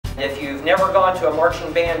If you've never gone to a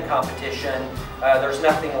marching band competition, there's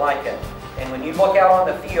nothing like it. And when you look out on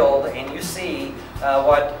the field and you see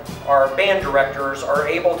what our band directors are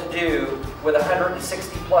able to do with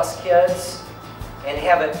 160 plus kids and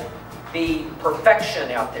have it be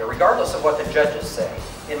perfection out there, regardless of what the judges say.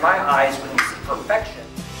 In my eyes, when you see perfection,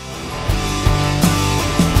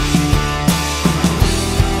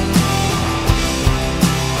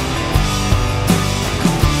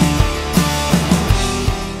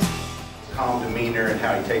 and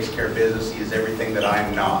how he takes care of business. He is everything that I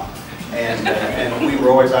am not. And we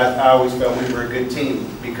were always, I always felt we were a good team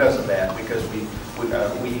because of that, because we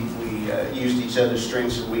used each other's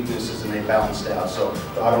strengths and weaknesses and they balanced out. So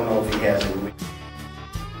I don't know if he has any weaknesses.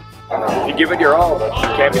 If you give it your all, you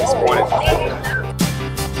can't be disappointed.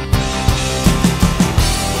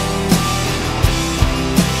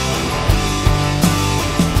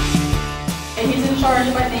 And he's in charge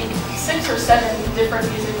of, I think, 6 or 7 different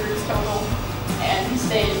music groups total. And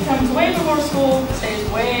he comes way before school, stays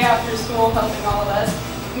way after school, helping all of us,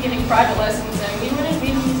 and giving private lessons, and we wouldn't be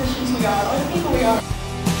the musicians we are, or the people we are.